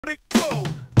it go.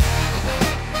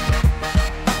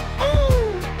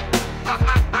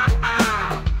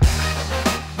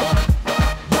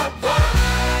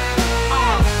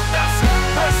 That's it,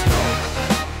 let's go.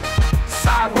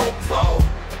 Cyro Pro,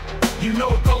 you know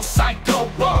it goes psycho,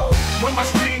 whoa. When my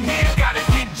screen here, gotta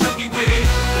get jiggy with it.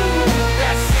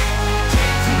 That's it, J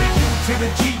to the U to the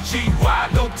G-G-Y.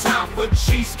 No time for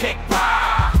cheesecake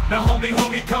pie. Now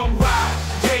homie, come ride.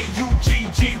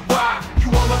 J-U-G-G-Y. You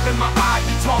all up in my eye,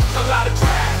 you talk a lot of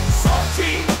trash.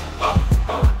 Salty,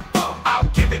 I'll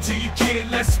give it to you, kid.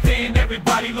 Let's spin,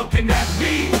 everybody looking at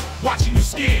me, watching you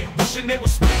skin, wishing they would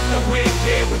split the wig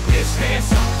there with this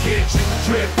handsome kid.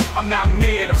 Drip, I'm not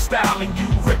mid, I'm styling you,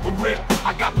 rip.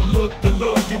 I got the look,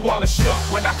 you all are shook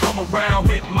when I come around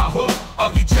with my hook.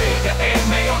 Ugly J, the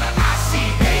anime on the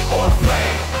ICA or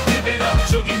flame. Give it up,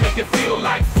 Joogie, make it feel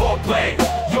like foreplay.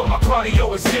 Yo, my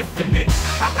cardio is infinite.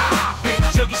 Big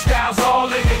Joogie styles all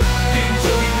in it. Getting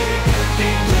Joogie with it,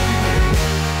 getting Joogie with it.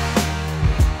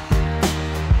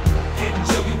 Getting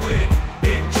Joogie with it,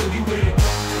 getting Joogie with it.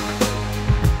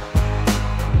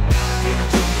 Getting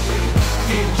Joogie with it,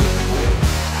 getting Joogie with it.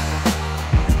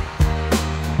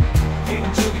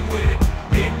 Getting Joogie with it,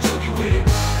 getting Joogie with it.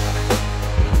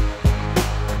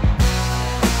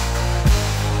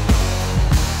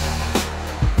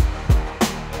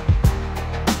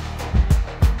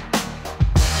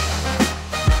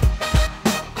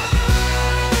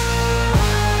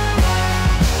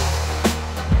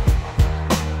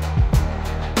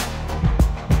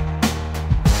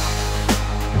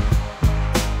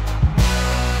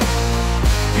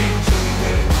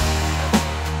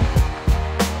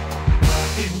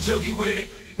 Joogie with it,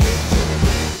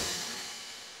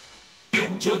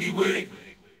 getting joogie with it.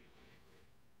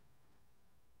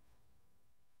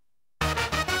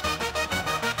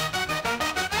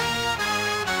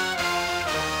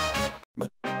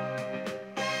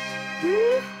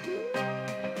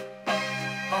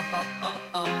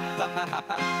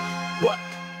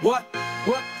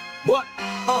 What?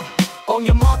 On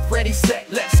your mark, ready,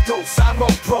 set, let's go. Cyro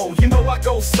Pro, you know I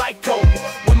go psycho.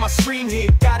 When my screen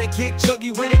hit, gotta get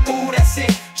juggy with it. Ooh, that's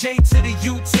it. J to the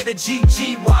U to the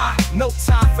G-G-Y. No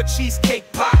time for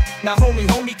cheesecake pie. Now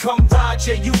homie, come ride.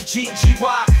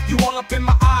 J-U-G-G-Y. You all up in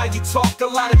my eye, you talk a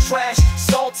lot of trash.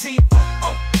 Salty,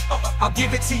 I'll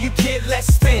give it to you, kid, let's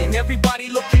spin. Everybody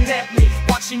looking at me,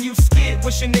 watching you skid,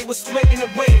 wishing they were splitting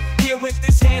away. Here with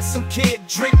this handsome kid,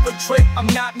 drip for trip. I'm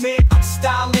not mid, I'm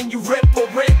styling you, rip for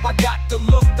rip. I got the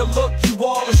look, you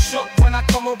all are shook when I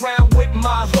come around with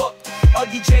my hook.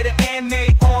 Ugly J the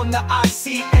anime on the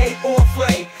ICA or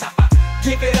play.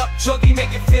 Give it up, Joogie,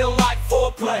 make it feel like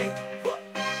foreplay.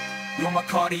 Yo, my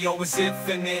cardio is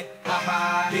infinite.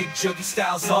 Big Joogie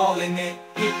styles all in it.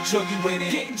 Getting joogie with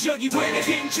it, getting joogie with it,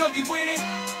 getting joogie with it.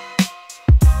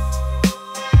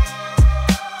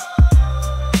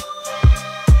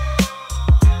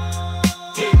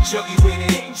 Getting joogie with it,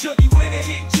 getting joogie with it,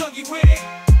 getting joogie with it.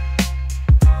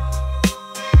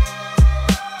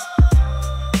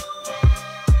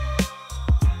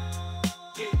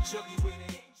 Getting joogie with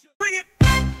it. Bring it.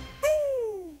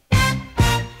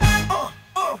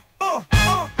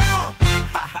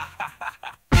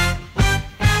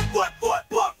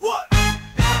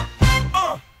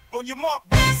 On your mark,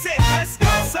 set, let's go.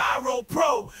 Cyro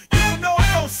Pro, you know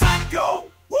I go psycho.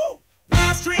 Woo!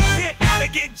 My street hit, gotta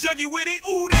get juggy with it.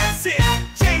 Ooh, that's it.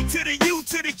 J to the U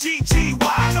to the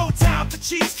G-G-Y. No time for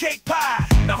cheesecake pie.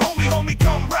 Now homie,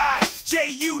 come ride.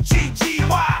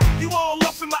 J-U-G-G-Y. You all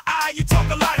up in my eye, you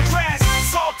talk a lot of trash.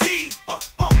 Salty,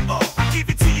 I give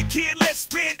it to you, kid, let's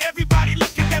spin. Everybody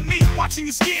looking at me, watching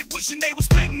you skid, wishing they was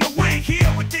splitting the wig.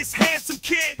 Here with this handsome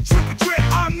kid, drip,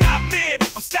 I'm not mid,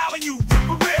 I'm styling you,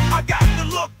 rip. I got the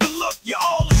look, you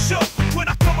all are shook when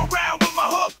I come around with my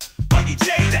hook. Ugly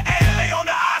J, the anime on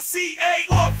the ICA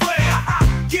or play.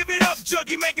 Give it up,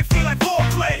 Joogie, make it feel like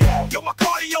foreplay. Yo, my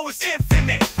cardio is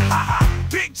infinite.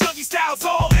 Big Joogie styles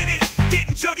all in it.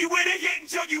 Getting juggy with it, getting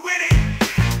juggy with it.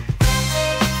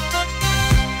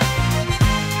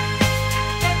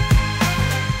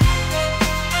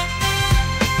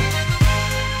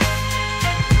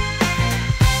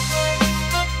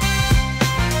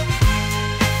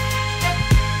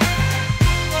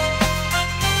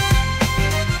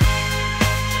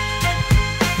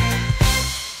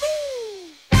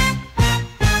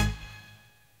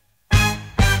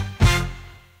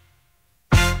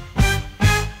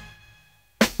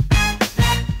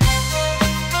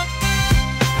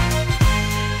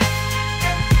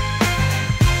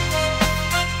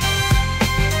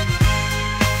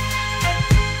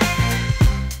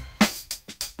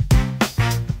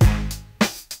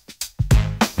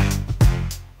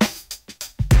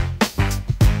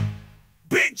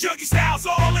 Getting junkie styles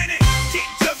all in it.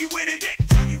 Getting junkie with it.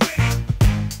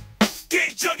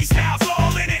 Getting junkie styles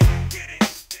all in it.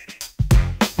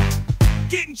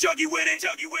 Getting junkie with it.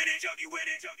 Junkie with it. Junkie with it. Junkie with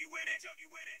it. Junkie with it. Junkie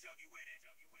with it. Junkie with it.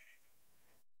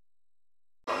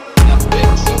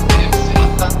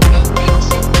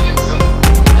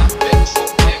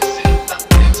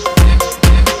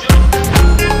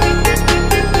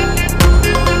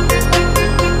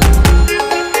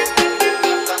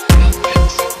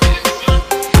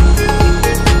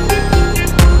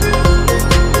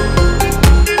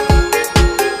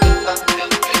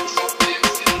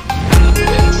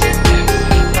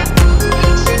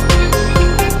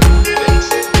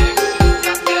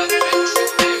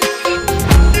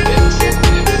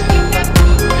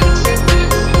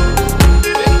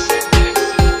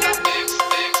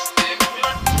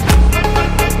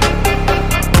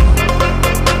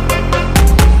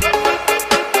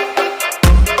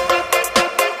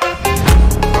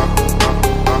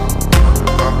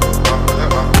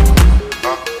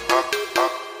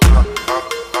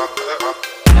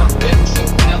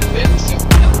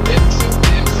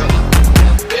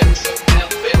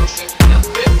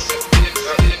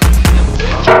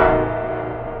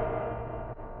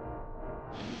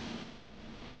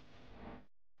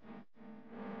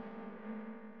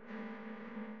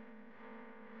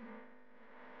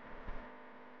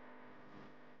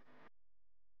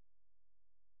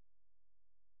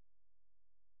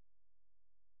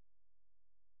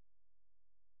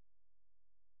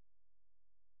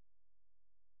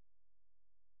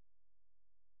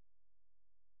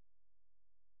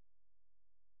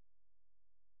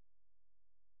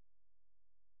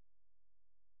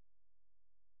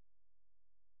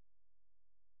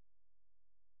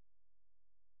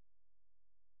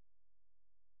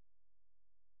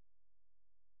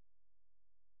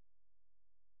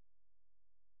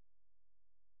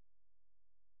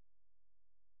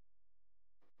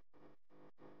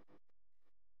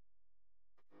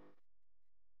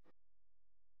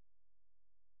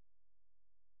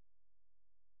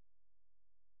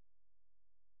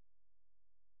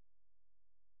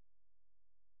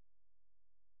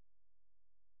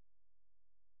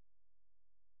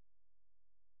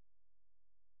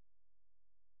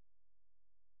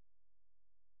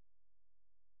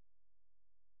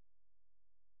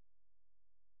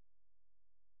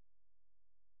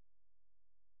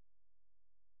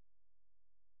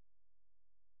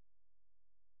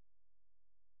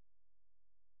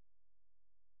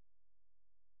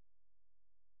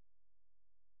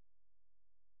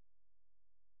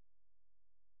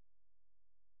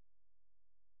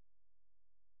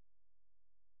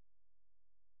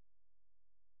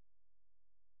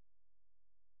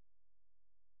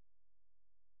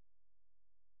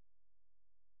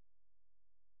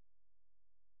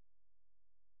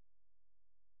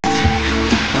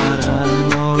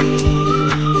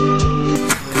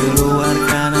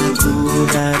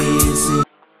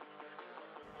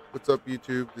 What's up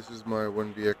YouTube? This is my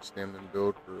 1VX Stamden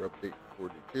build for update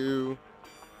 42.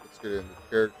 Let's get into the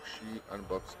character sheet,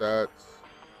 unbuff stats,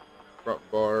 front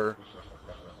bar,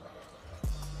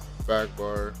 back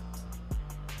bar,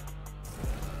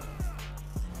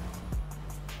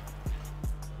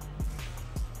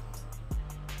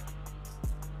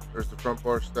 there's the front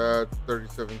bar stats,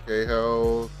 37k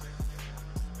health,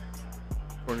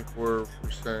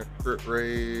 24% crit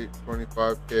rate,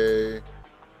 25k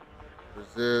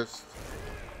resist,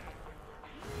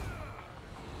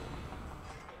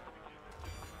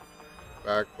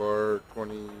 back bar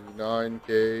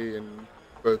 29k in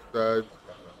both sides,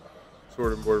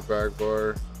 sword and board back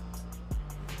bar.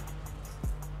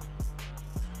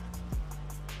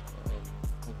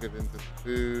 We'll get into the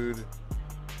food,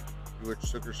 which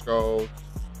sugar scalds.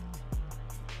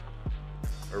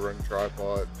 I run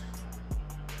tripods,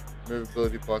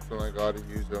 movability pots when I gotta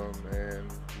use them, and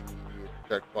the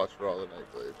tech pots for all the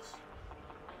night blades.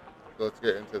 So let's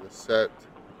get into the set.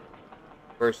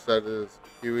 First set is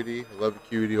Acuity. I love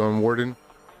Acuity on Warden.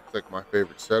 It's like my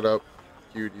favorite setup.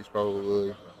 Acuity is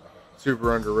probably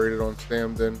super underrated on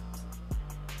Stamden.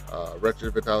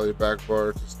 Wretched Vitality back bar,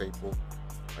 it's a staple.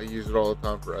 I use it all the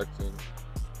time for Xing.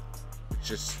 It's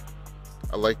just,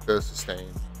 I like the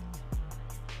sustain.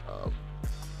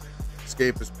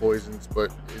 Escape is poisons,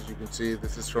 but as you can see,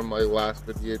 this is from my last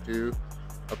video too.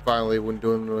 I finally went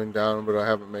dwindling down, but I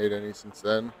haven't made any since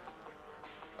then.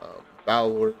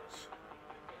 Battle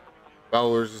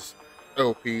Lords is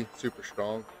OP, super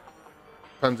strong.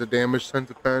 Tons of damage, tons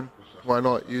of pen. Why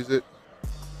not use it?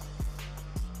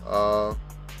 I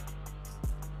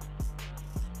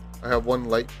have one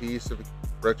light piece of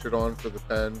Wretched on for the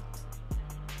pen,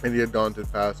 and the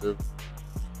Undaunted passive.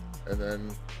 And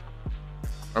then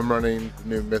I'm running the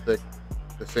new mythic,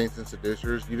 the Saints and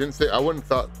Seducers. You didn't say, I wouldn't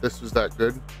thought this was that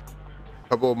good. A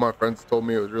couple of my friends told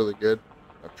me it was really good.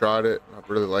 I've tried it and I've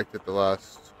really liked it the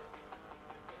last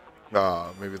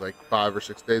maybe like 5 or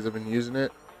 6 days I've been using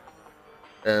it.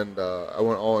 And I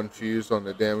went all infused on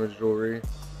the damage jewelry.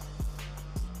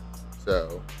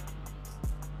 So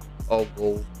all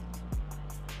gold.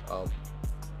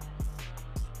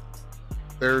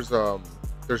 There's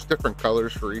different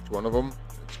colors for each one of them.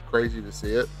 It's crazy to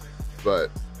see it, but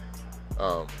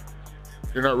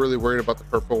you're not really worried about the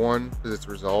purple one because it's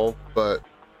resolved, but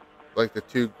like the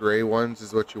 2 gray ones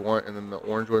is what you want, and then the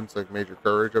orange one's like Major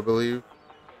Courage, I believe.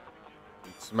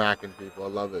 It's smacking people. I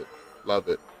love it. Love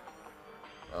it.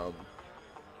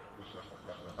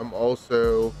 I'm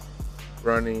also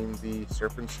running the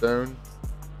Serpent Stone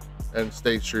and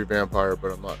Stage 3 Vampire,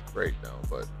 but I'm not great now,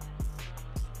 but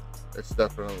it's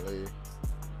definitely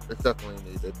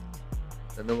needed.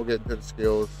 And then we'll get into the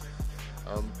skills.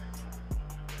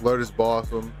 Lotus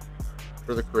Blossom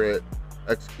for the crit,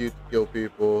 Execute to kill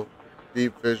people,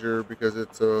 Deep Fissure because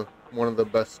it's one of the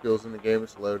best skills in the game.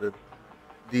 It's loaded.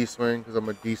 D-Swing because I'm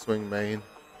a D-Swing main.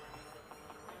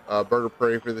 Bird of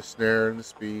Prey for the snare and the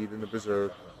speed and the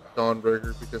berserk.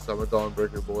 Dawnbreaker because I'm a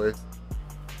Dawnbreaker boy.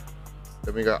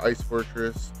 Then we got Ice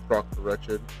Fortress, proc the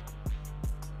Wretched.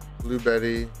 Blue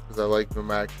Betty because I like the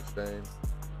mag sustain.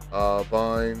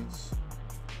 Vines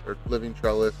or Living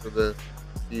Trellis for the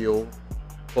heal.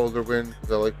 Polar Wind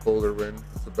because I like Polar Wind.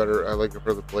 I like it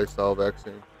for the playstyle of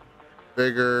Xing.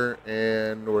 Vigor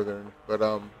and Northern, but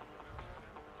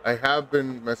I have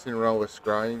been messing around with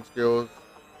scrying skills,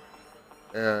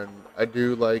 and I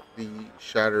do like the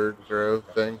Shattered Throw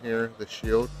thing here, the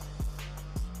shield.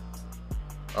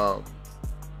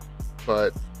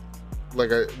 But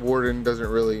like Warden doesn't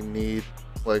really need,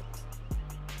 like,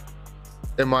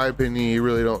 in my opinion, you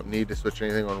really don't need to switch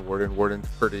anything on Warden. Warden's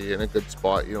pretty in a good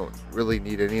spot. You don't really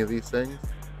need any of these things.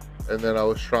 And then I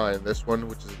was trying this one,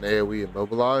 which is an AoE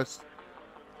immobilized,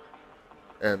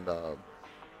 and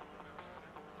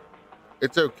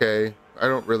it's okay. I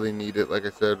don't really need it. Like I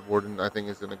said, Warden I think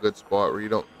is in a good spot where you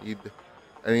don't need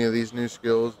any of these new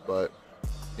skills, but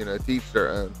you know, to each their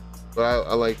own. But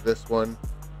I like this one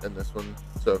and this one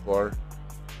so far.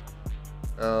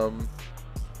 I'm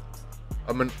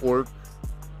an Orc.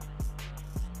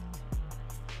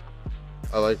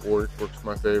 I like Orc. Orc's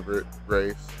my favorite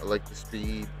race. I like the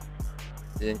speed,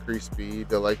 the increased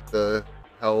speed. I like the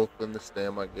health and the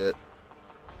stam I get.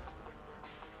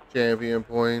 Champion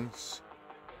points.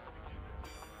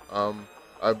 I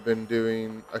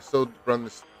still run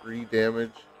this 3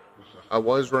 damage. I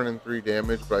was running 3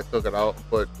 damage, but I took it out and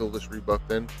put Toolist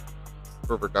Rebuffed in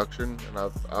for reduction,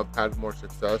 and I've had more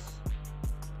success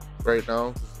right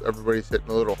now. Everybody's hitting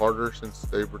a little harder since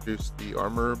they reduced the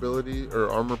armor ability or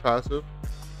armor passive.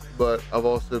 But I've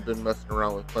also been messing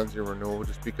around with Cleansing Renewal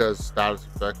just because status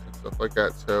effects and stuff like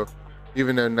that. So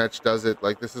even though Netch does it,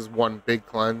 like, this is one big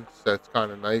cleanse that's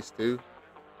kind of nice too.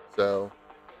 So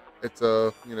it's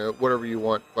a, you know, whatever you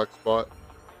want flex spot.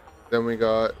 Then we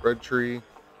got Red Tree.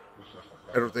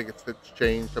 I don't think it's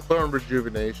changed. I put on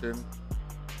Rejuvenation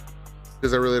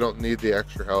because I really don't need the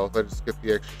extra health. I just get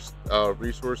the extra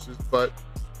resources. But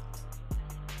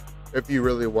if you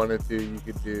really wanted to, you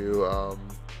could do,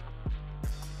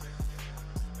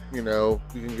 you know,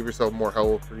 you can give yourself more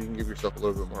health, or you can give yourself a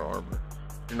little bit more armor.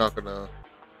 You're not gonna,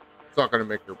 it's not gonna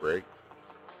make or break.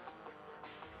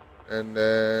 And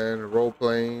then role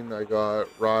playing, I got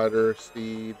Rider,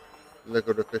 Steed,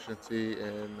 Liquid Efficiency,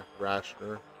 and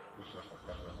Rationer.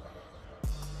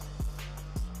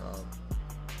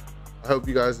 I hope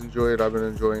you guys enjoy it. I've been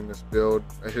enjoying this build.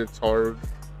 It hits hard,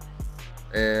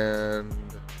 and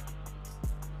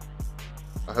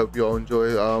I hope you all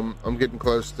enjoy. I'm getting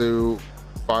close to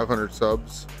 500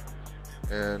 subs,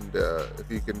 and if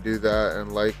you can do that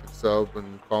and like and sub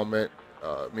and comment,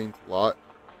 it means a lot.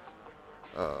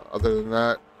 Other than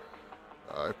that,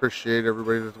 I appreciate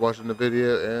everybody that's watching the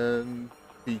video, and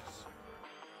peace.